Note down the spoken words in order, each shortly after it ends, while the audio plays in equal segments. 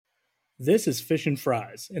This is Fish and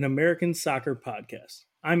Fries, an American soccer podcast.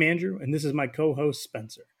 I'm Andrew, and this is my co-host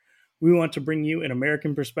Spencer. We want to bring you an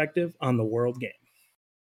American perspective on the world game.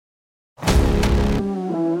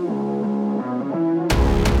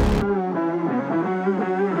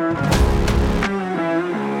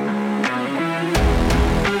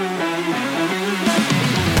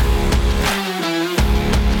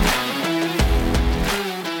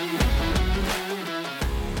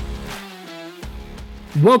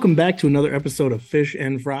 Welcome back to another episode of Fish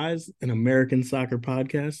and Fries, an American soccer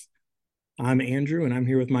podcast. I'm Andrew, and I'm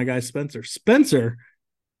here with my guy Spencer. Spencer,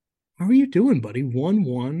 how are you doing, buddy?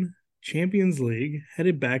 1-1, Champions League,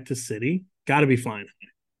 headed back to City. Got to be fine.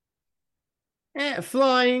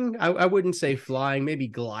 Flying. I wouldn't say flying, maybe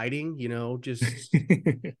gliding, just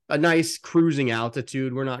a nice cruising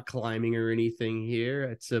altitude. We're not climbing or anything here.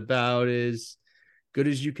 It's about as good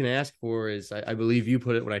as you can ask for, is I believe you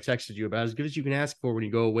put it when I texted you, about as good as you can ask for when you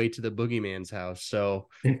go away to the boogeyman's house. So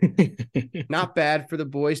not bad for the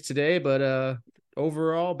boys today, but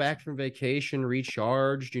overall back from vacation,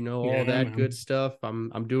 recharged, all that good stuff.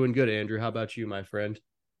 I'm doing good, Andrew. How about you, my friend?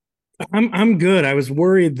 I'm good. I was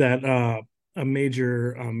worried that a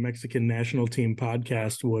major Mexican national team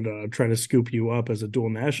podcast would try to scoop you up as a dual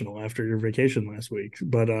national after your vacation last week,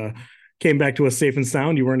 but came back to us safe and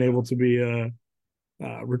sound. You weren't able to be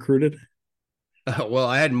recruited. Well,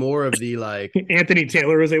 I had more of the Anthony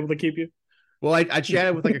Taylor was able to keep you. Well, I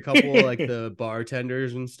chatted with a couple of the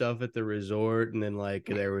bartenders and stuff at the resort, and then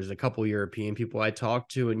there was a couple European people I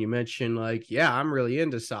talked to, and you mentioned yeah, I'm really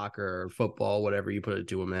into soccer or football, whatever you put it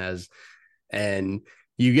to them as, and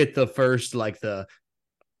you get the first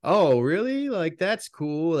oh, really? That's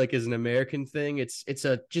cool. As an American thing, it's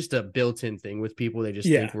just a built-in thing with people. They just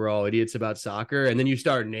think we're all idiots about soccer. And then you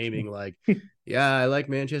start naming yeah, I like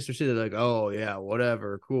Manchester City. They're oh yeah,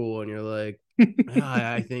 whatever, cool. And you're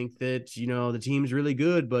I think that, the team's really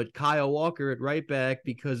good, but Kyle Walker at right back,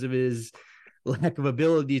 because of his lack of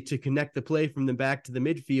ability to connect the play from the back to the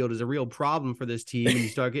midfield, is a real problem for this team. And you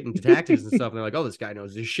start getting to tactics and stuff, and they're oh, this guy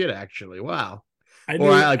knows his shit, actually. Wow.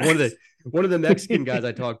 One of the Mexican guys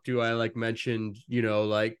I talked to, I mentioned,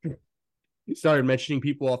 started mentioning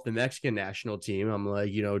people off the Mexican national team.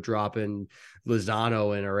 I'm dropping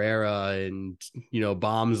Lozano and Herrera and,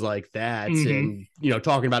 bombs like that. Mm-hmm. And,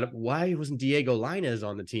 talking about it, why wasn't Diego Lainez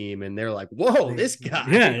on the team? And they're whoa, this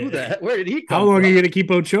guy, where did he come How long from? Are you going to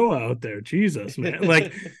keep Ochoa out there? Jesus,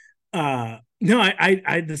 man. No,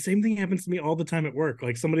 I the same thing happens to me all the time at work.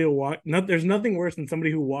 Somebody will walk. There's nothing worse than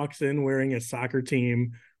somebody who walks in wearing a soccer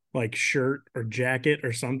team shirt or jacket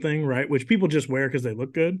or something, right? Which people just wear because they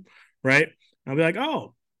look good, right? I'll be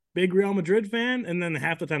oh, big Real Madrid fan, and then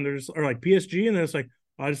half the time they're just PSG, and they're just oh,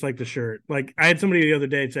 I just like the shirt. I had somebody the other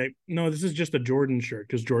day say, no, this is just a Jordan shirt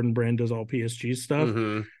because Jordan Brand does all PSG stuff,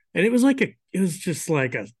 and it was just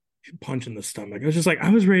like a punch in the stomach. It was just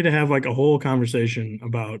I was ready to have a whole conversation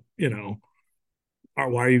about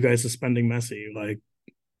why are you guys suspending Messi,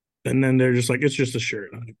 and then they're just it's just a shirt.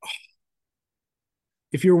 I'm oh.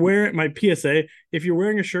 If you're wearing if you're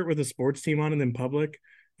wearing a shirt with a sports team on it in public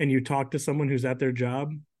and you talk to someone who's at their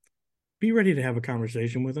job, be ready to have a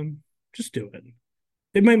conversation with them. Just do it.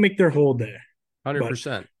 It might make their whole day.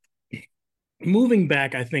 100%. Moving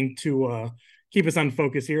back, I think, to keep us on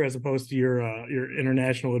focus here, as opposed to your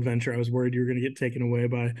international adventure. I was worried you were going to get taken away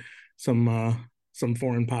by some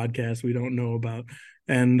foreign podcast we don't know about.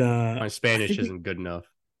 And my Spanish isn't good enough.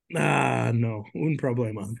 No, un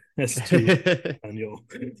problema. That's too español.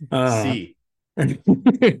 Sí.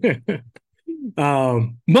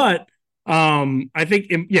 But I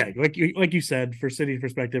think, like you said, for City's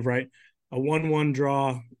perspective, right? A 1-1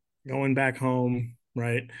 draw going back home,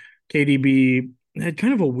 right? KDB had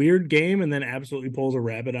kind of a weird game and then absolutely pulls a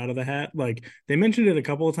rabbit out of the hat. They mentioned it a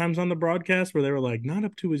couple of times on the broadcast where they were not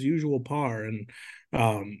up to his usual par, and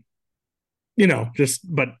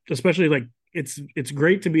but especially it's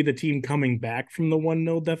great to be the team coming back from the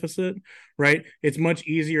 1-0 deficit, right? It's much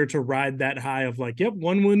easier to ride that high of yep,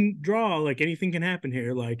 1-1 draw, anything can happen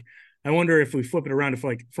here. I wonder if we flip it around, if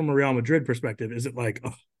from a Real Madrid perspective, is it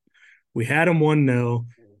oh, we had them 1-0,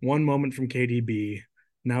 one moment from KDB,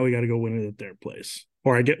 now we got to go win it at their place.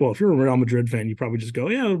 Or if you're a Real Madrid fan, you probably just go,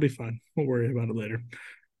 yeah, it'll be fine. We'll worry about it later.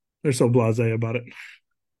 They're so blasé about it.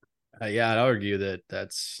 Yeah, I'd argue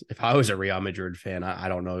that's if I was a Real Madrid fan, I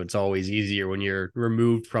don't know. It's always easier when you're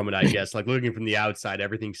removed from it, I guess. Looking from the outside,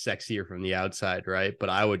 everything's sexier from the outside, right? But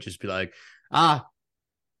I would just be 1-1,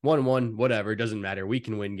 whatever. It doesn't matter. We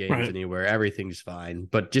can win games anywhere. Everything's fine.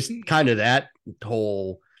 But just kind of that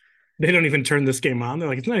whole... They don't even turn this game on.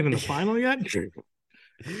 They're it's not even the final yet.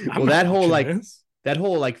 Well, that whole that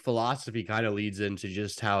whole like philosophy kind of leads into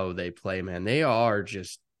just how they play, man. They are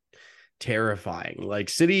just terrifying. Like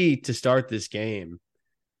City to start this game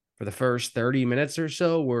for the first 30 minutes or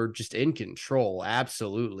so were just in control,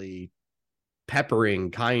 absolutely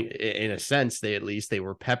peppering kind in a sense. They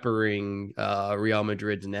were peppering Real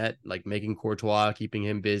Madrid's net, like making Courtois, keeping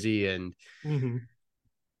him busy. And Mm-hmm.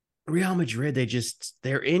 Real Madrid,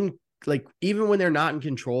 they're in, like, even when they're not in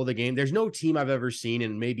control of the game, there's no team I've ever seen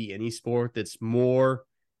in maybe any sport that's more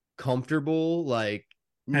comfortable, like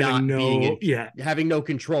Having not being no, in, yeah, having no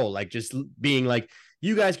control, like just being like,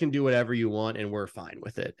 you guys can do whatever you want and we're fine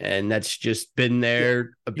with it. And that's just been yeah. their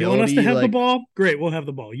You want us to ability. have the Like, ball? Great, we'll have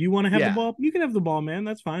the ball. You want to have the yeah. ball? You can have the ball, man.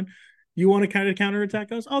 That's fine. You want to kind of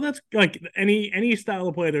counterattack us? Oh, that's like any style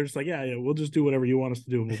of play. They're just like, yeah, we'll just do whatever you want us to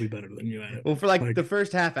do, and we'll be better than you at it. Well, for like the Like,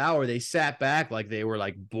 first half hour, they sat back like they were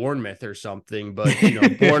like Bournemouth or something. But, you know,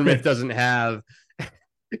 Bournemouth doesn't have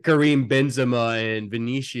Karim Benzema and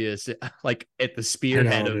Vinicius like at the I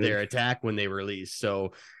spearhead know, of dude. their attack when they release.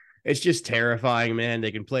 So it's just terrifying, man.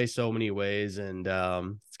 They can play so many ways. And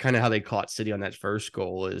it's kind of how they caught City on that first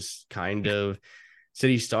goal, is kind of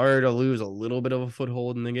City started to lose a little bit of a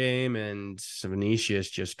foothold in the game, and Vinicius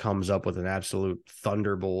just comes up with an absolute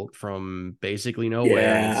thunderbolt from basically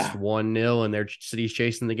nowhere, and it's Yeah, 1-0, and their City's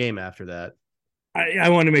chasing the game after that. I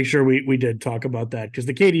want to make sure we did talk about that because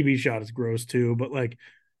the KDB shot is gross too. But like,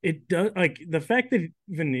 it does, like the fact that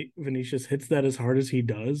Vinicius hits that as hard as he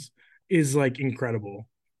does is like incredible.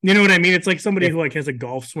 You know what I mean? It's like somebody Yeah, who like has a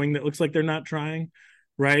golf swing that looks like they're not trying,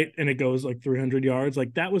 right? And it goes like 300 yards.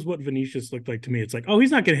 Like that was what Vinicius looked like to me. It's like, oh,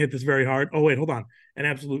 he's not going to hit this very hard. Oh wait, hold on, an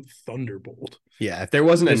absolute thunderbolt. yeah. If there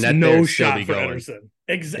wasn't a Just net there, no it'd still be shot for going. Ederson.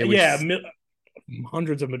 It would Yeah,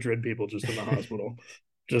 hundreds of Madrid people just in the hospital.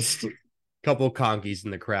 Just couple conkies in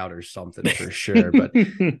the crowd or something for sure. But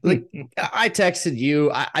like, I texted you.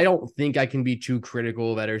 I don't think I can be too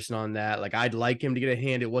critical of Ederson on that. Like, I'd like him to get a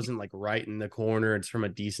hand. It wasn't like right in the corner. It's from a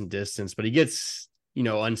decent distance, but he gets, you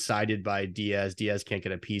know, unsighted by Diaz. Diaz can't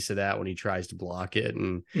get a piece of that when he tries to block it.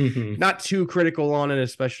 And mm-hmm. not too critical on it,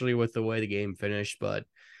 especially with the way the game finished. But,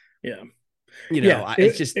 Yeah, you know, yeah.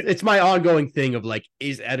 it's my ongoing thing of like,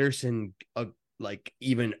 is Ederson a like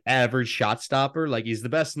even average shot stopper? Like, he's the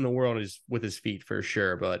best in the world with his feet for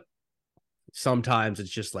sure, but sometimes it's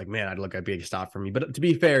just like, man, I'd look at a big stop for me. But to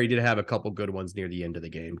be fair, he did have a couple good ones near the end of the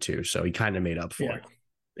game too, so he kind of made up for Yeah, it.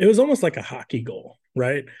 it was almost like a hockey goal,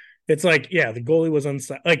 right? It's like, yeah, the goalie was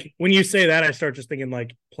unsighted. Like when you say that, I start just thinking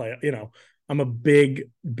like play. You know, I'm a big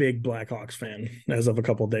Blackhawks fan as of a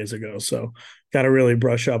couple of days ago, so got to really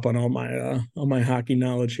brush up on all my hockey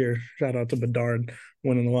knowledge here. Shout out to Bedard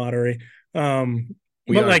winning the lottery. We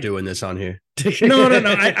But aren't like, doing this on here. no.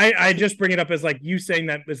 I just bring it up as like you saying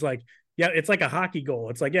that is like, yeah, it's like a hockey goal.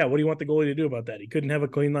 It's like, yeah, what do you want the goalie to do about that? He couldn't have a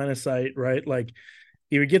clean line of sight, right? Like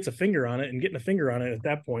he gets a finger on it, and getting a finger on it at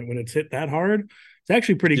that point when it's hit that hard, it's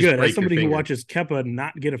actually pretty Just good. As break your somebody who finger. watches Kepa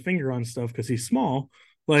not get a finger on stuff because he's small,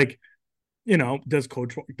 like, you know, does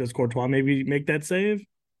Courtois maybe make that save?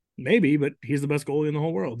 Maybe, but he's the best goalie in the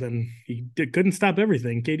whole world, and couldn't stop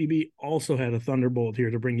everything. KDB also had a thunderbolt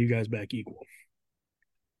here to bring you guys back equal.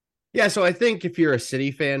 Yeah, so I think if you're a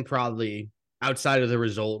City fan, probably outside of the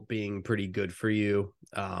result being pretty good for you,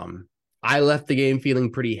 I left the game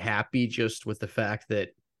feeling pretty happy just with the fact that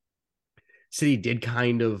City did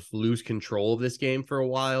kind of lose control of this game for a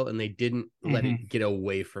while, and they didn't let Mm-hmm. it get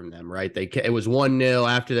away from them, right? It was 1-0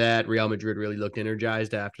 after that. Real Madrid really looked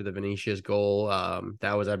energized after the Vinicius goal.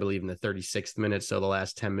 That was, I believe, in the 36th minute, so the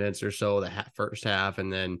last 10 minutes or so, the first half,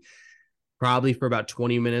 and then probably for about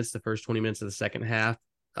 20 minutes, the first 20 minutes of the second half,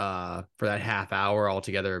 for that half hour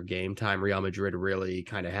altogether of game time, Real Madrid really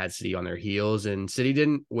kind of had City on their heels, and City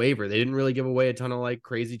didn't waver. They didn't really give away a ton of like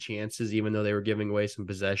crazy chances, even though they were giving away some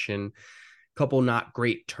possession, couple not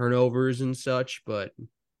great turnovers and such, but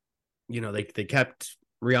you know, they kept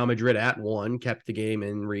Real Madrid at one, kept the game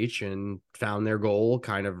in reach, and found their goal,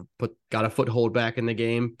 kind of got a foothold back in the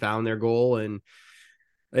game, found their goal. And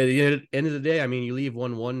at the end of the day, I mean, you leave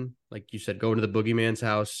 1-1, like you said, go to the boogeyman's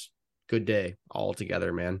house. Good day all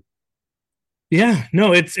together, man. Yeah,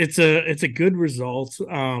 no, it's a good result.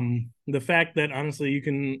 The fact that honestly you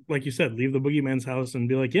can, like you said, leave the boogeyman's house and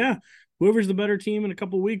be like, yeah, whoever's the better team in a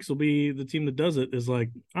couple of weeks will be the team that does it is like,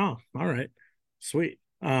 oh, all right, sweet.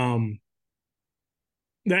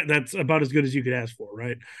 That's about as good as you could ask for,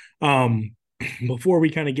 right? Before we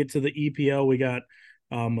kind of get to the EPL, we got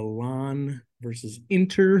Milan versus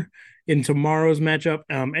Inter in tomorrow's matchup.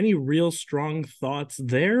 Any real strong thoughts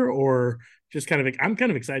there, or just kind of? I'm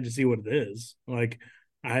kind of excited to see what it is. Like,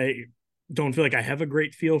 I don't feel like I have a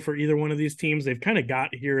great feel for either one of these teams. They've kind of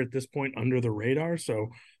got here at this point under the radar, so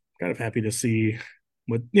kind of happy to see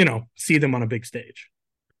see them on a big stage.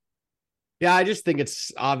 Yeah, I just think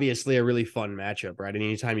it's obviously a really fun matchup, right? And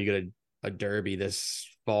anytime you get a derby this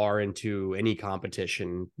far into any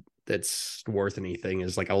competition that's worth anything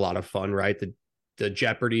is like a lot of fun, right? The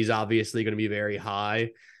jeopardy is obviously going to be very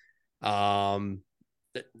high. Um,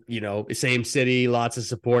 same city, lots of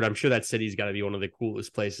support. I'm sure that city's got to be one of the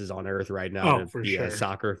coolest places on earth right now Oh, to for be a sure.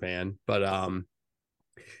 soccer fan. But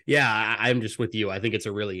yeah, I'm just with you. I think it's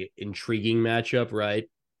a really intriguing matchup, right?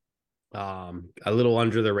 A little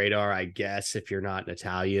under the radar, I guess, if you're not an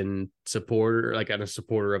Italian supporter, like a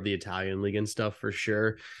supporter of the Italian league and stuff, for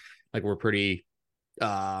sure. Like we're pretty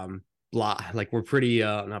like we're pretty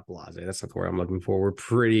not blase, that's not the word I'm looking for. We're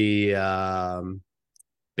pretty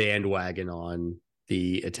bandwagon on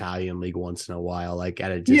the Italian league once in a while, like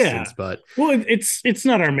at a Yeah. distance. But Well, it's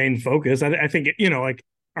not our main focus. I think like,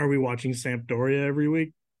 are we watching Sampdoria every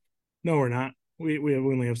week? No, we're not. We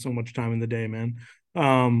only have so much time in the day, man.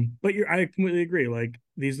 But I completely agree. Like,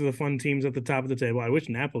 these are the fun teams at the top of the table. I wish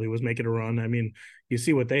Napoli was making a run. I mean, you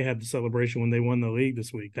see what they had the celebration when they won the league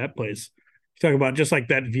this week. That place. Talk about just like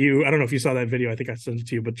that view. I don't know if you saw that video. I think I sent it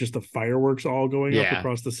to you, but just the fireworks all going up yeah,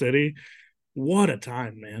 across the city. What a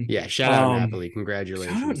time, man. yeah, shout out Um, Napoli, Shout out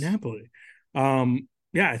congratulations. Napoli.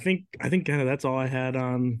 Yeah, I think kind of that's all I had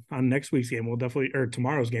on next week's game. We'll definitely, or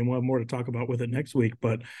tomorrow's game. We'll have more to talk about with it next week.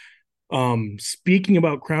 But speaking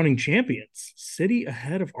about crowning champions, City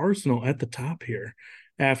ahead of Arsenal at the top here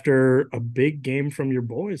after a big game from your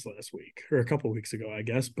boys last week or a couple weeks ago, I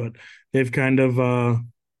guess. But they've kind of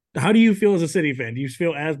how do you feel as a City fan? Do you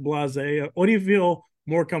feel as blasé? What do you feel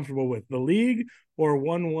more comfortable with, the league or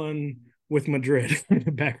 1-1 with Madrid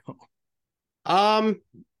back home? um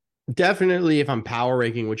Definitely, if I'm power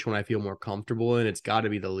ranking which one I feel more comfortable in, it's got to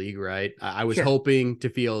be the league, right? I was Sure. hoping to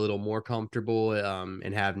feel a little more comfortable,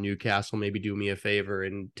 and have Newcastle maybe do me a favor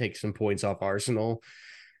and take some points off Arsenal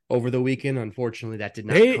over the weekend. Unfortunately, that did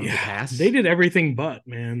not come They to they pass. did everything but,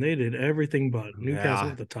 man. They did everything but. Newcastle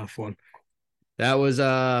Yeah, with a tough one. that was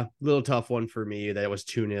a little tough one for me. That was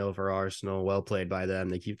 2-0 for Arsenal. Well played by them.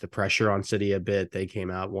 They keep the pressure on City a bit. They came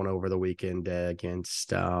out, won over the weekend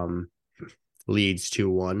against Leeds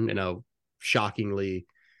 2-1 in a shockingly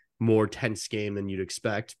more tense game than you'd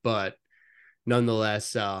expect. But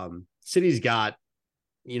nonetheless, City's got,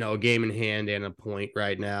 a game in hand and a point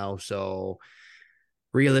right now. So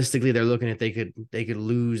realistically, they're looking at they could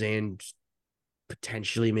lose and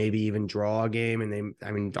potentially maybe even draw a game.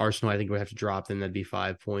 And Arsenal, I think, would have to drop them. That'd be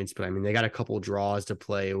 5 points. But I mean, they got a couple draws to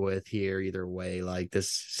play with here either way. Like,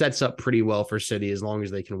 this sets up pretty well for City as long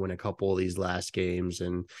as they can win a couple of these last games,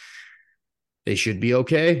 and they should be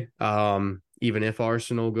okay. Even if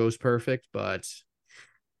Arsenal goes perfect. But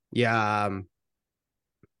yeah,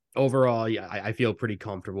 overall, yeah, I feel pretty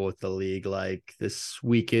comfortable with the league. Like, this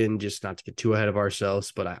weekend, just not to get too ahead of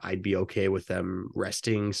ourselves, but I'd be okay with them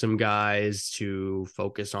resting some guys to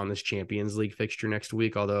focus on this Champions League fixture next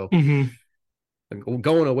week. Although Mm-hmm.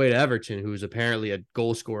 going away to Everton, who's apparently a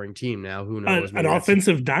goal scoring team now, who knows? An Maybe that's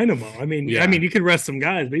offensive dynamo. I mean, yeah, you could rest some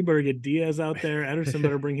guys, but you better get Diaz out there. Ederson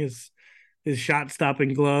better bring his shot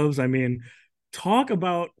stopping gloves. I mean, talk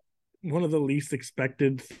about one of the least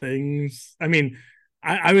expected things. I mean,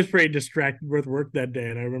 I was pretty distracted with work that day,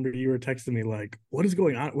 and I remember you were texting me like, "What is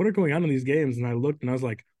going on? What are going on in these games?" And I looked, and I was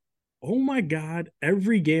like, "Oh my god!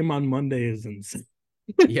 Every game on Monday is insane."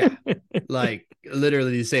 yeah. Like,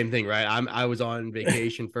 literally the same thing, right? I was on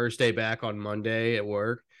vacation first day back on Monday at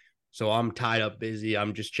work. So I'm tied up busy.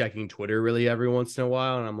 I'm just checking Twitter really every once in a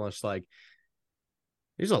while. And I'm just like,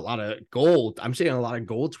 there's a lot of gold. I'm seeing a lot of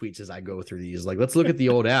gold tweets as I go through these. Like, let's look at the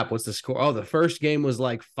old app. What's the score? Oh, the first game was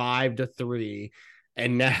like 5-3.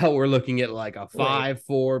 And now we're looking at like a Right?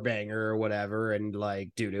 5-4 banger or whatever. And like,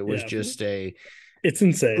 dude, it was Yeah, just a it's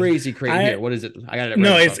insane. crazy, crazy. I Here, what is it? I got it right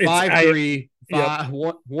no, in front. it's Five, I. three, Yep. five,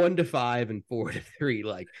 1-5, and 4-3.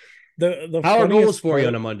 Like, The how are goals funniest for you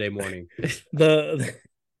on part a Monday morning? the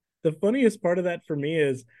the funniest part of that for me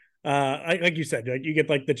is like you said, like you get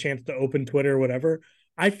like the chance to open Twitter or whatever.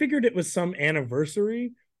 I figured it was some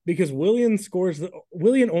anniversary because Willian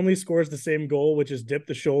only scores the same goal, which is dip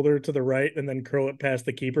the shoulder to the right and then curl it past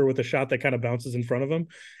the keeper with a shot that kind of bounces in front of him.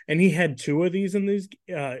 And he had two of these in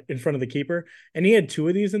front of the keeper, and he had two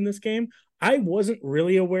of these in this game. I wasn't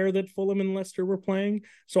really aware that Fulham and Leicester were playing,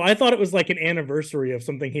 so I thought it was like an anniversary of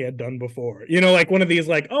something he had done before. Like one of these,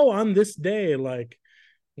 like, oh, on this day, like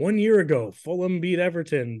 1 year ago, Fulham beat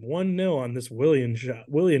Everton 1-0 on this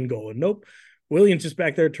Willian goal. And nope, Willian's just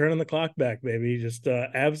back there turning the clock back, baby. Just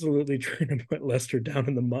absolutely trying to put Leicester down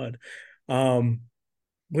in the mud. Um,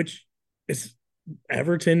 which is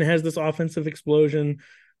Everton has this offensive explosion.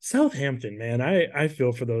 Southampton, man, I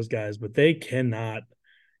feel for those guys, but they cannot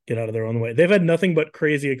get out of their own way. They've had nothing but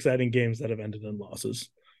crazy exciting games that have ended in losses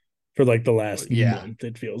for like the last Yeah. month,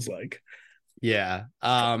 it feels like. Yeah.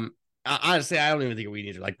 Honestly, I don't even think we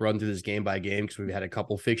need to like run through this game by game because we've had a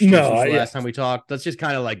couple fixtures No, since the yeah. last time we talked. Let's just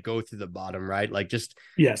kind of like go through the bottom, right? Like, just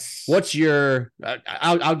Yes. what's your?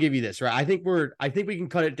 I'll give you this, right? I think we can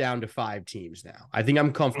cut it down to 5 teams now. I think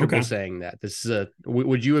I'm comfortable Okay. saying that. This is a.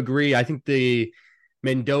 Would you agree? I think the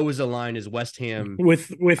Mendoza line is West Ham.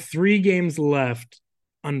 With 3 games left,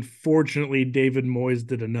 unfortunately, David Moyes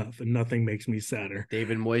did enough, and nothing makes me sadder.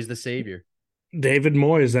 David Moyes, the savior. David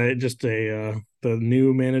Moyes, just the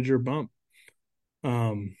new manager bump,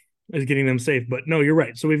 is getting them safe. But no, you're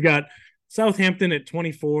right. So we've got Southampton at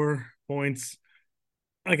 24 points.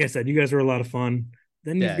 Like I said, you guys are a lot of fun.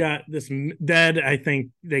 Then you've Dead. got this dead. I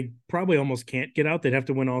think they probably almost can't get out. They'd have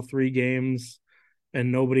to win all 3 games, and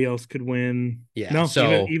nobody else could win. Yeah. No,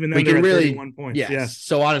 So even then we they're can at really, 31 points. yes. Yeah.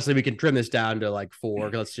 So honestly, we can trim this down to like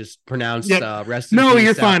 4. Let's just pronounce Yep. rest in No, peace,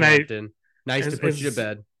 you're fine. Southampton. Nice to put you to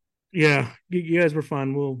bed. Yeah, you guys were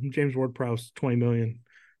fun. Well, James Ward-Prowse, 20 million.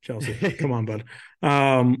 Chelsea, come on, bud.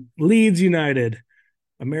 Leeds United,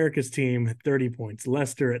 America's team at 30 points.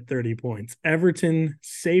 Leicester at 30 points. Everton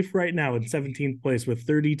safe right now in 17th place with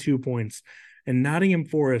 32 points. And Nottingham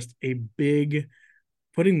Forest, a big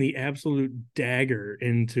putting the absolute dagger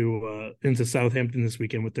into Southampton this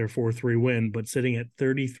weekend with their 4-3 win, but sitting at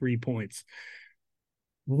 33 points.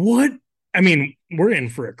 What? I mean, we're in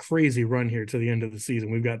for a crazy run here to the end of the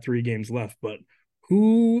season. We've got 3 games left, but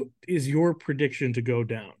who is your prediction to go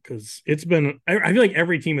down? Because it's been, I feel like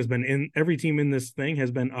every team in this thing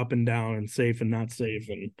has been up and down and safe and not safe,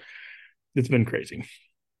 and it's been crazy.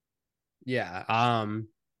 Yeah.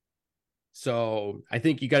 So I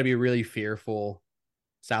think you got to be really fearful.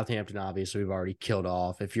 Southampton, obviously, we've already killed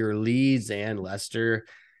off. If you're Leeds and Leicester,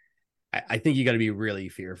 I think you got to be really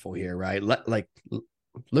fearful here, right?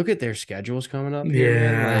 Look at their schedules coming up here,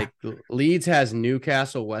 man. Yeah. Like, Leeds has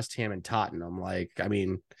Newcastle, West Ham, and Tottenham. Like, I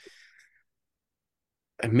mean,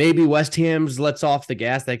 maybe West Ham's lets off the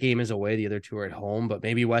gas. That game is away. The other 2 are at home, but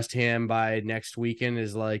maybe West Ham by next weekend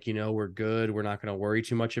is like, we're good. We're not going to worry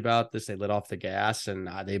too much about this. They let off the gas, and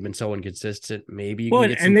they've been so inconsistent. Maybe you can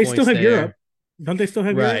get some and they points still have there. Europe. Don't they still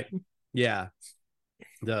have right? Europe? Yeah,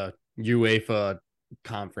 the UEFA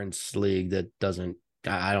Conference League that doesn't.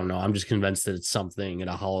 I don't know. I'm just convinced that it's something at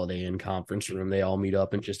a Holiday Inn conference room. They all meet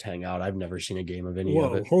up and just hang out. I've never seen a game of any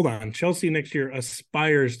of it. Hold on. Chelsea next year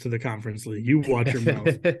aspires to the Conference League. You watch your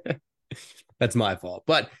mouth. That's my fault.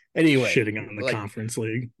 But anyway, shitting on the Conference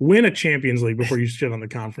League. Win a Champions League before you shit on the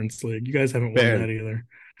Conference League. You guys haven't won that either.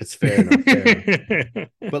 That's fair enough. Fair enough.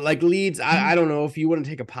 But like Leeds, I don't know if you want to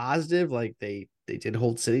take a positive. Like they did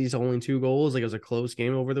hold City to only 2 goals. Like it was a close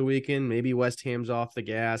game over the weekend. Maybe West Ham's off the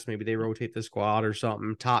gas. Maybe they rotate the squad or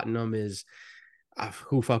something. Tottenham is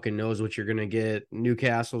who fucking knows what you're gonna get.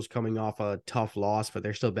 Newcastle's coming off a tough loss, but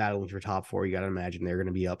they're still battling for top 4. You got to imagine they're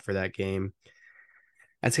gonna be up for that game.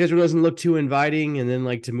 That schedule doesn't look too inviting. And then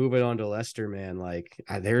like to move it on to Leicester, man, like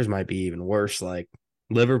theirs might be even worse. Like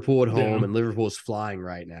Liverpool at home, and Liverpool's flying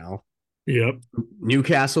right now. Yep.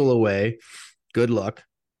 Newcastle away. Good luck.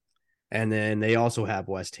 And then they also have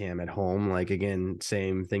West Ham at home. Like, again,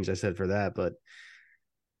 same things I said for that. But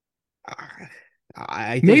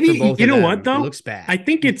I think maybe, for both you know them, what, though? it looks bad. I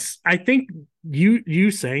think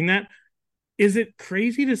you saying that, is it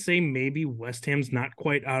crazy to say maybe West Ham's not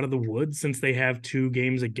quite out of the woods since they have 2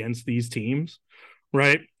 games against these teams,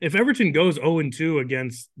 right? If Everton goes 0-2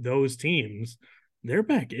 against those teams, they're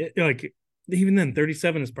back. Like, even then,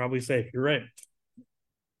 37 is probably safe. You're right.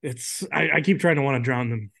 I keep trying to want to drown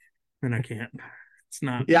them, and I can't. It's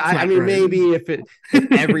not. Yeah, it's not I mean, right. maybe if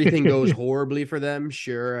everything goes horribly for them,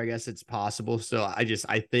 sure, I guess it's possible. Still, I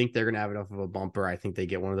think they're gonna have enough of a bumper. I think they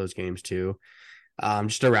get one of those games too.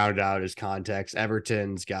 Just to round it out as context,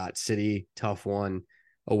 Everton's got City, tough one.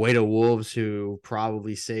 Away to Wolves, who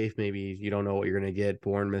probably safe. Maybe you don't know what you're gonna get.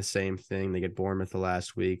 Bournemouth, same thing. They get Bournemouth the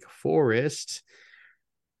last week. Forest,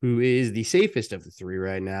 who is the safest of the 3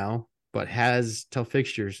 right now, but has tough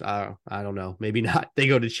fixtures. I don't know. Maybe not. They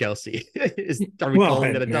go to Chelsea. Are we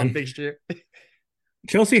calling that a tough fixture?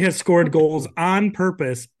 Chelsea has scored goals on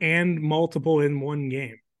purpose and multiple in one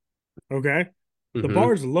game. Okay? The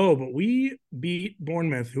bar's low, but we beat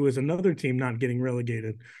Bournemouth, who is another team not getting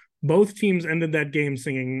relegated. Both teams ended that game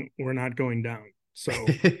singing, "We're not going down." So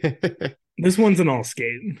this one's an all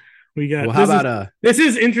skate. We got. Well, how about this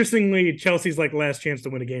is interestingly Chelsea's like last chance to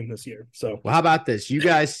win a game this year. So, well, how about this? You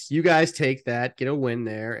guys take that, get a win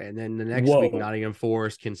there, and then the next week Nottingham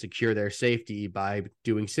Forest can secure their safety by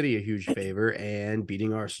doing City a huge favor and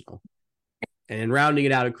beating Arsenal. and rounding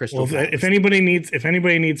it out at Crystal Well, Palace. if anybody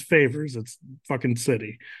needs favors, it's fucking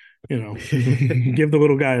City. You know, give the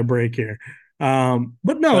little guy a break here.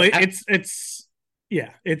 But no, it's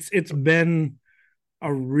been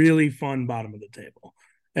a really fun bottom of the table,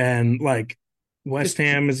 and like West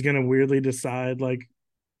Ham is going to weirdly decide like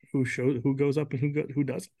who goes up and who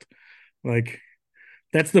doesn't. Like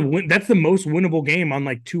that's the most winnable game on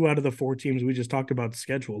like 2 out of the 4 teams we just talked about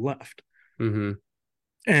schedule left. Mm-hmm.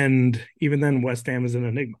 And even then, West Ham is an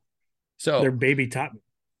enigma. So they're baby Tottenham.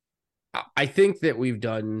 I think that we've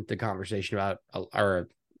done the conversation about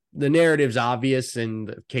the narrative's obvious in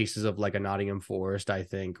the cases of like a Nottingham Forest, I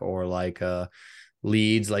think, or like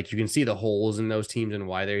Leeds. Like you can see the holes in those teams and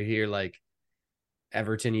why they're here. Like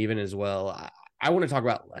Everton, even as well. I want to talk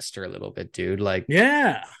about Leicester a little bit, dude. Like,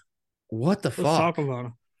 yeah, what the let's fuck? talk about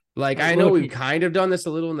it. Like, I know we've kind of done this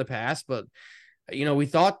a little in the past, but we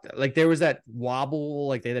thought like there was that wobble,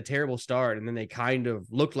 like they had a terrible start, and then they kind of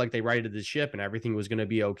looked like they righted the ship and everything was going to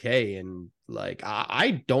be okay. And like,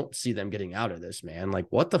 I don't see them getting out of this, man. Like,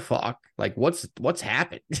 what the fuck? Like, what's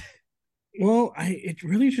happened? Well, it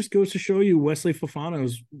really just goes to show you Wesley Fofana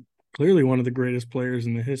is clearly one of the greatest players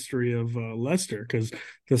in the history of Leicester, because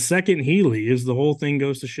the second he leaves, the whole thing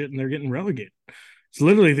goes to shit and they're getting relegated. It's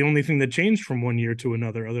literally the only thing that changed from one year to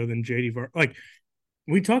another, other than JD Like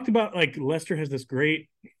we talked about, like Leicester had this great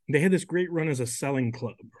run as a selling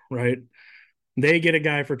club, right? They get a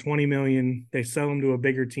guy for 20 million, they sell him to a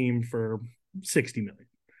bigger team for 60 million,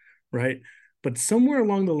 right? But somewhere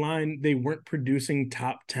along the line, they weren't producing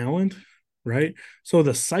top talent, right? So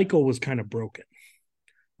the cycle was kind of broken,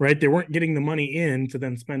 right? They weren't getting the money in to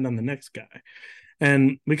then spend on the next guy.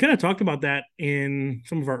 And we kind of talked about that in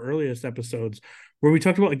some of our earliest episodes where we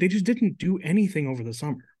talked about like they just didn't do anything over the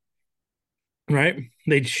summer. Right?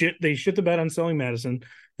 They shit the bed on selling Madison.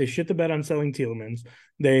 They shit the bed on selling Tielemans.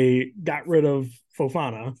 They got rid of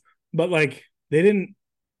Fofana, but like they didn't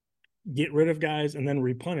get rid of guys and then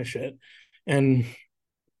replenish it. And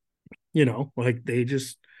like they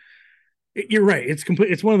just you're right.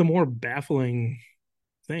 It's one of the more baffling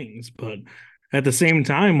things, but at the same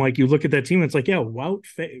time, like you look at that team, it's like, yeah, Wout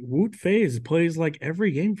Faes plays like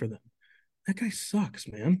every game for them. That guy sucks,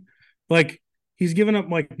 man. Like he's given up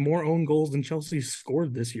like more own goals than Chelsea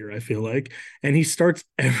scored this year, I feel like, and he starts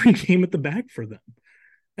every game at the back for them.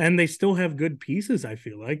 And they still have good pieces, I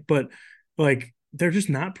feel like, but like they're just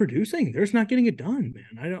not producing. They're just not getting it done,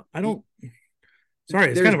 man. I don't.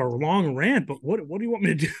 Sorry, it's kind of a long rant, but what do you want me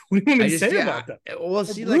to do? What do you want me to say about that? Well,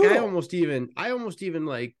 see, like I almost even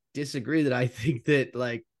like disagree that I think that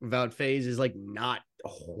like Wout Faes is like not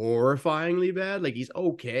horrifyingly bad. Like he's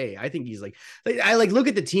okay. I think he's like I like look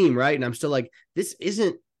at the team, right? And I'm still like, this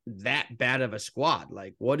isn't that bad of a squad.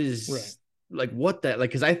 Like what is right. Like what that like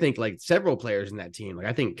because I think like several players in that team. Like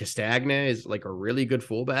I think Castagna is like a really good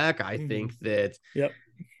fullback. I think that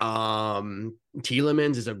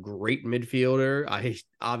Tielemans is a great midfielder. I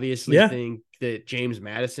obviously think that James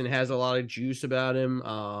Maddison has a lot of juice about him.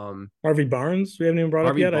 Harvey Barnes, we haven't even brought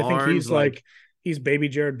up yet. I think he's like he's baby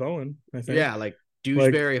Jared Bowen. I think. Yeah, like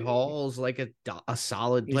Dewsbury Hall's like a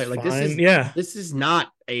solid player. Like fine. This is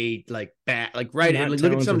not a like bad like right. And like,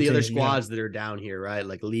 look at some of the other squads that are down here, right?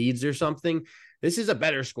 Like Leeds or something. This is a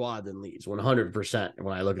better squad than Leeds, 100%.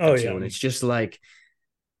 When I look at the two, and it's just like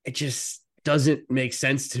it just doesn't make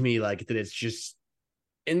sense to me. Like that, it's just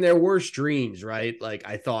in their worst dreams, right? Like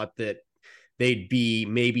I thought that they'd be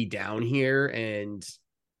maybe down here, and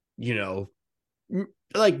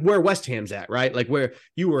like where West Ham's at, right? Like where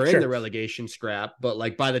you were in the relegation scrap, but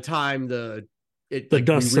like by the time the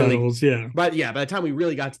dust settles, by the time we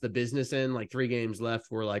really got to the business end, like 3 games left,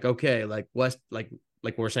 we're like, okay, like West, like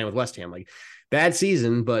we're saying with West Ham, like bad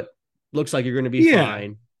season, but looks like you're going to be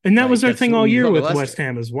fine. And that was our thing all year with West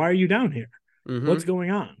Ham is why are you down here? Mm-hmm. What's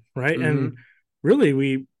going on, right? Mm-hmm. And really,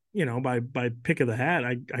 we by pick of the hat,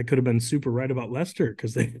 I could have been super right about Leicester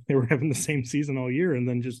because they were having the same season all year and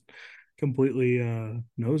then just completely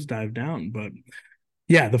nosedive down. But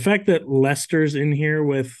yeah, the fact that Leicester's in here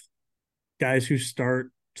with guys who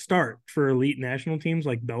start for elite national teams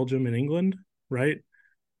like Belgium and England, right,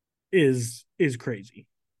 is crazy,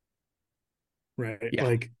 right? Yeah.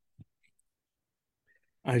 Like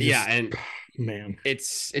and man,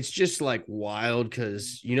 it's just like wild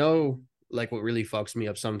because like what really fucks me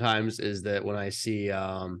up sometimes is that when I see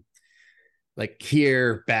like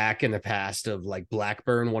here back in the past of like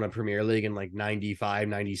Blackburn won a Premier League in like 95,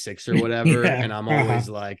 96 or whatever. And I'm always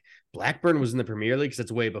like, Blackburn was in the Premier League because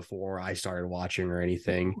it's way before I started watching or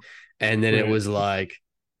anything. And then it was like,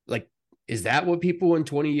 is that what people in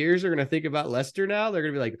 20 years are going to think about Leicester now? They're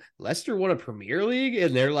going to be like, Leicester won a Premier League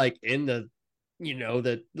and they're like in the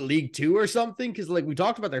the League Two or something? Because like we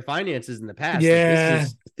talked about their finances in the past, like Yeah,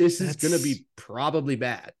 this is gonna that's be probably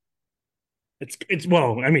bad. it's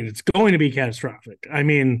well, I mean, it's going to be catastrophic. I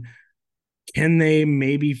mean, can they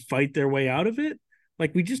maybe fight their way out of it?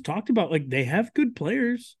 Like we just talked about, like they have good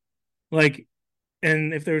players. Like,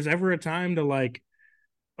 and if there's ever a time to like,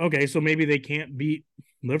 okay, so maybe they can't beat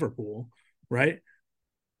Liverpool, right?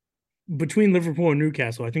 Between Liverpool and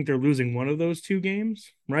Newcastle, I think they're losing one of those two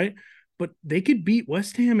games, right? But they could beat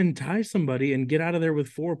West Ham and tie somebody and get out of there with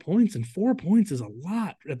 4 points. And 4 points is a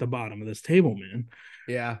lot at the bottom of this table, man.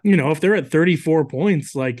 Yeah. If they're at 34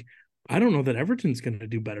 points, like, I don't know that Everton's going to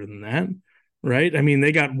do better than that, right? I mean,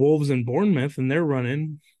 they got Wolves and Bournemouth and they're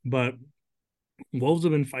running, but Wolves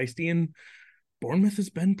have been feisty and Bournemouth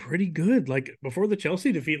has been pretty good. Like before the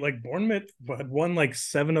Chelsea defeat, like Bournemouth had won like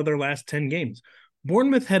 7 of their last 10 games.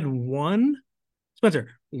 Bournemouth had won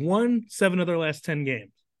 7 of their last 10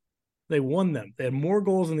 games. They won them. They had more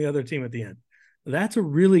goals than the other team at the end. That's a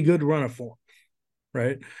really good run of form,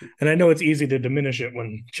 right? And I know it's easy to diminish it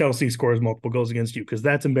when Chelsea scores multiple goals against you because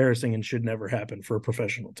that's embarrassing and should never happen for a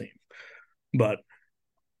professional team. But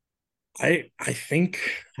I think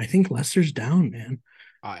Leicester's down, man.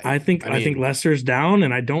 I think mean, Leicester's down,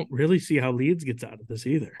 and I don't really see how Leeds gets out of this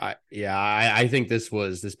either. I think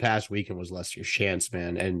this past weekend was Leicester's chance,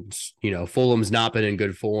 man. And Fulham's not been in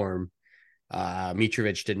good form.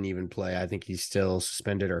 Mitrovic didn't even play. I think he's still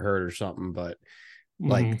suspended or hurt or something. But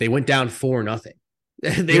like they went down 4-0.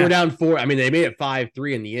 They were down 4. I mean, they made it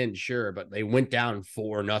 5-3 in the end, sure, but they went down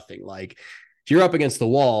 4-0. Like if you're up against the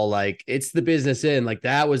wall, like it's the business end. Like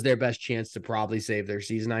that was their best chance to probably save their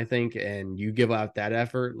season, I think. And you give out that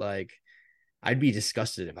effort, like I'd be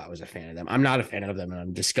disgusted if I was a fan of them. I'm not a fan of them, and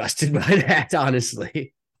I'm disgusted by that,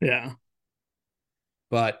 honestly. Yeah.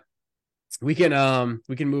 But we can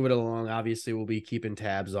move it along. Obviously, we'll be keeping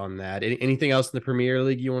tabs on that. Anything else in the Premier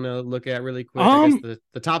League you want to look at really quick? I guess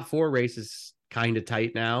the top 4 race is kind of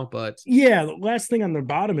tight now, but yeah, the last thing on the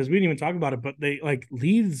bottom is we didn't even talk about it, but they like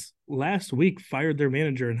Leeds last week fired their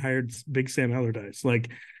manager and hired Big Sam Allardyce. Like,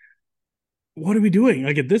 what are we doing?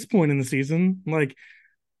 Like at this point in the season, like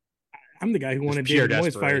I'm the guy who wanted David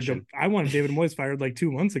Moyes fired. I wanted David Moyes fired like 2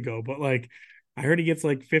 months ago, but like I heard he gets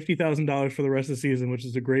like $50,000 for the rest of the season, which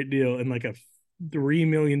is a great deal, and like a $3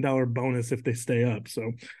 million bonus if they stay up.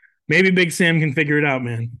 So maybe Big Sam can figure it out,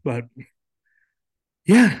 man. But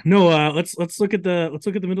yeah, no, let's look at the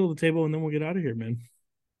middle of the table and then we'll get out of here, man.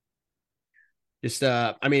 Just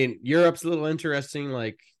I mean, Europe's a little interesting.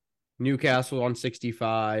 Like Newcastle on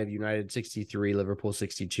 65, United 63, Liverpool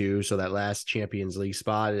 62. So that last Champions League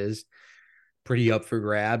spot is pretty up for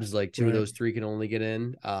grabs. Like two of those 3 can only get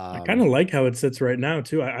in. I kind of like how it sits right now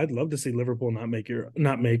too. I'd love to see Liverpool not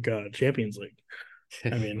make Champions League.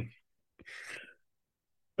 I mean,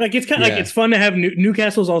 like it's kind of like it's fun to have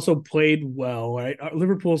Newcastle's also played well, right?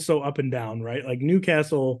 Liverpool's so up and down, right? Like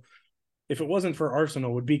Newcastle, if it wasn't for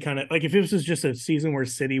Arsenal, would be kind of like if this was just a season where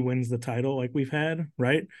City wins the title, like we've had,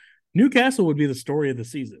 right? Newcastle would be the story of the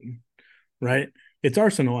season, right? It's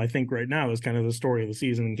Arsenal, I think, right now is kind of the story of the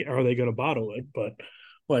season. Are they going to bottle it? But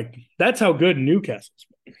like that's how good Newcastle's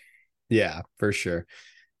been. Yeah, for sure.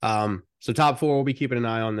 So top 4, we'll be keeping an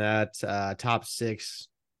eye on that. Top 6,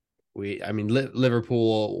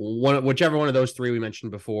 Liverpool, whichever one of those 3 we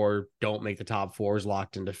mentioned before don't make the top 4 is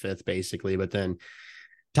locked into 5th basically. But then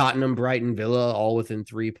Tottenham, Brighton, Villa, all within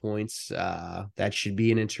 3 points. That should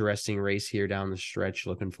be an interesting race here down the stretch.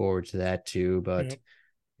 Looking forward to that too. But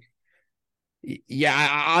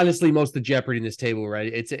yeah, honestly, most of the jeopardy in this table,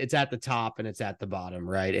 right? It's at the top and it's at the bottom,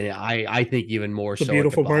 right? And I think even more so. The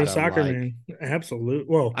beautiful part of soccer, man. Absolutely.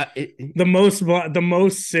 Well, the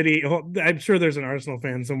most City. I'm sure there's an Arsenal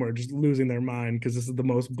fan somewhere just losing their mind because this is the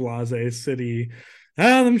most blasé City.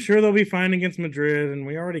 I'm sure they'll be fine against Madrid, and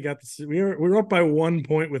we already got we're up by 1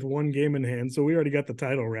 point with 1 game in hand, so we already got the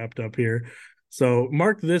title wrapped up here. So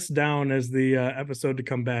mark this down as the episode to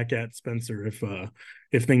come back at, Spencer,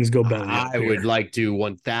 if things go belly up. I would like to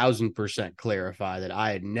 1000% clarify that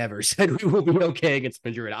I had never said we will be okay against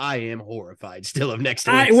Madrid. I am horrified still of next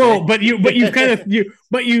week.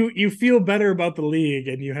 But you feel better about the league,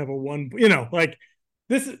 and you have a one. Like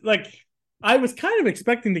this is like. I was kind of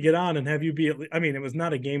expecting to get on and have you be, I mean, it was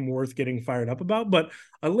not a game worth getting fired up about, but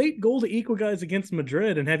a late goal to equalize against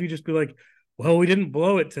Madrid and have you just be like, well, we didn't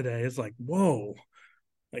blow it today. It's like, whoa,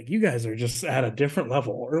 like you guys are just at a different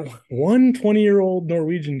level. Or one 20-year-old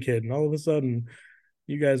Norwegian kid, and all of a sudden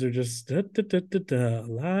you guys are just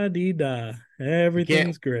la-dee-da.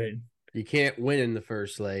 Everything's great. You can't win in the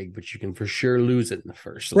first leg, but you can for sure lose it in the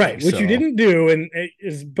first Right, leg. which you So didn't do, and it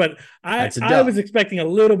is. But I that's a I was dub. expecting a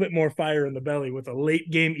little bit more fire in the belly with a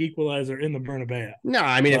late game equalizer in the Bernabeu. No,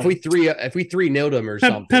 I mean But if we 3-0 them or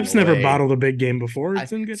something Pep's never away. bottled a big game before. I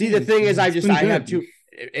It's in good see. The hands. thing is, It's been I have good. too.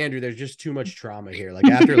 Andrew, there's just too much trauma here. Like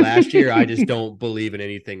after last year, I just don't believe in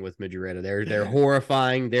anything with Madrid. They're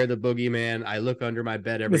horrifying. They're the boogeyman. I look under my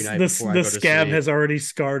bed every night before I The go to scab sleep. has already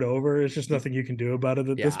scarred over. It's just nothing you can do about it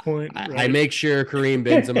at this Yeah, point, I right? make sure Kareem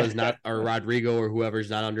Benzema's not or Rodrigo or whoever's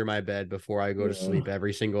not under my bed before I go to Yeah. sleep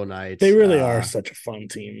every single night. They really are such a fun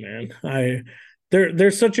team, man.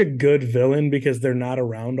 They're such a good villain because they're not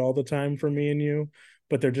around all the time for me and you,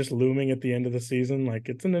 but they're just looming at the end of the season. Like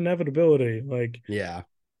it's an inevitability. Like, Yeah,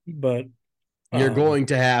 but you're going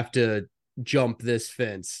to have to jump this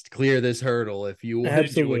fence, clear this hurdle if you want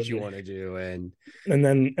to do what you absolutely. want to do. And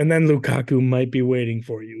then Lukaku might be waiting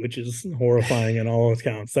for you, which is horrifying in all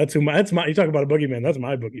accounts. That's my you talk about a boogeyman, that's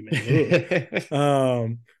my boogeyman.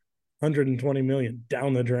 And 120 million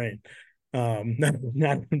down the drain.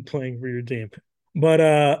 Not playing for your team.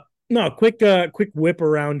 But no, quick whip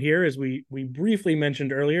around here as we briefly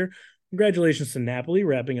mentioned earlier. Congratulations to Napoli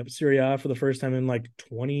wrapping up Serie A for the first time in like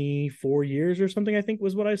 24 years or something, I think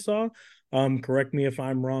was what I saw. Correct me if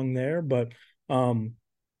I'm wrong there, but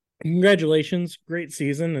congratulations, great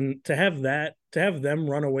season. And to have them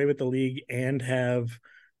run away with the league and have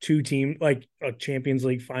two team like a Champions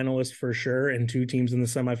League finalist for sure and two teams in the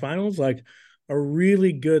semifinals, like a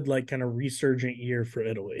really good, like kind of resurgent year for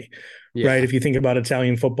Italy. Right. yeah, If you think about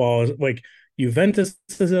Italian football, like Juventus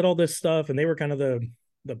has had all this stuff, and they were kind of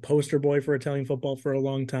the poster boy for Italian football for a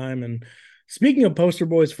long time. And speaking of poster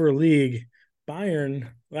boys for a league, Bayern,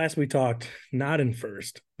 last we talked, not in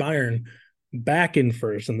first. Bayern back in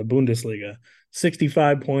first in the Bundesliga.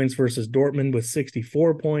 65 points versus Dortmund with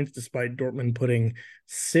 64 points, despite Dortmund putting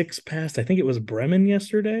six past, I think it was Bremen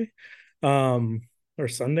yesterday, or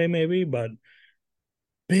Sunday maybe, but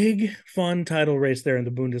big fun title race there in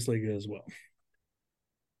the Bundesliga as well.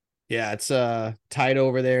 yeah, it's tight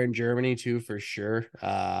over there in Germany too, for sure.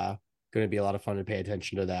 Going to be a lot of fun to pay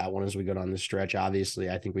attention to that one as we go down the stretch. Obviously,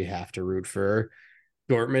 I think we have to root for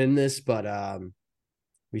Dortmund in this, but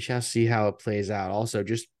we shall see how it plays out. Also,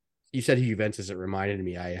 just you said Juventus, it reminded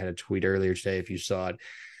me. I had a tweet earlier today, if you saw it,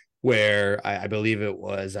 where I believe it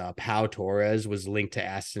was Pau Torres was linked to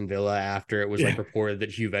Aston Villa after it was Yeah, like reported that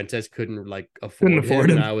Juventus couldn't like couldn't afford afford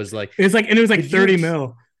him, and him. I was like, It was like could you 30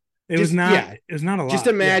 mil. just yeah, It was not a just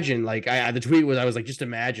lot. Yeah. imagine like the tweet was I was like, just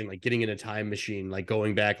imagine like getting in a time machine, like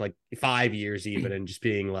going back like 5 years even, and just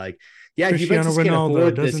being like, yeah, Cristiano Juventus can't Ronaldo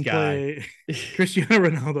afford this doesn't guy. play. Cristiano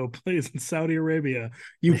Ronaldo plays in Saudi Arabia.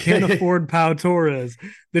 You can't afford Pau Torres.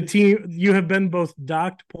 The team, you have been both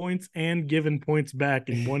docked points and given points back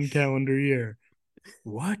in one calendar year.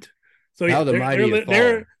 What? So yeah, How the mighty have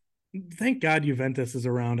they're fallen. thank God Juventus is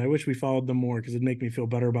around. I wish we followed them more because it'd make me feel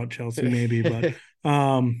better about Chelsea maybe, but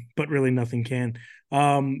really nothing can.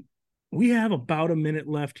 Um we have about a minute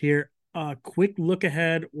left here. Quick look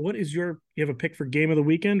ahead. What is you have a pick for game of the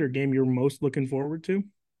weekend or game you're most looking forward to?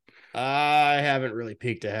 I haven't really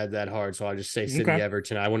peeked ahead that hard, so I'll just say City Okay.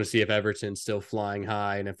 Everton. I want to see if Everton's still flying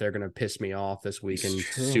high and if they're going to piss me off this It's weekend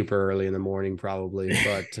true. super early in the morning, probably,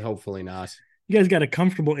 but hopefully not. You guys got a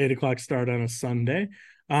comfortable 8 o'clock start on a Sunday.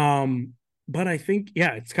 But I think,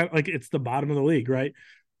 yeah, it's kind of like it's the bottom of the league, right?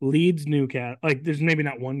 Leeds, Newcastle. Like, there's maybe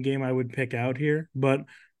not one game I would pick out here, but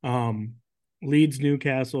um, Leeds,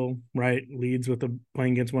 Newcastle, right? Leeds with the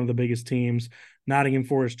playing against one of the biggest teams. Nottingham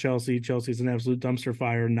Forest, Chelsea. Chelsea's an absolute dumpster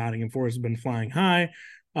fire. Nottingham Forest has been flying high.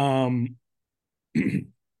 Um, and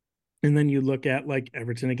then you look at like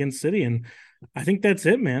Everton against City, and I think that's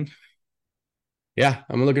it, man. Yeah,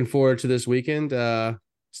 I'm looking forward to this weekend.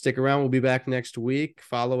 Stick around. We'll be back next week.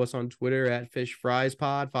 Follow us on Twitter at Fish Fries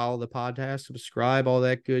Pod. Follow the podcast, subscribe, all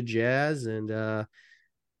that good jazz. And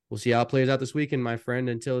we'll see how it plays out this weekend, my friend.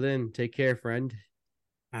 Until then, take care, friend.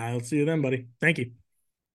 I'll see you then, buddy. Thank you.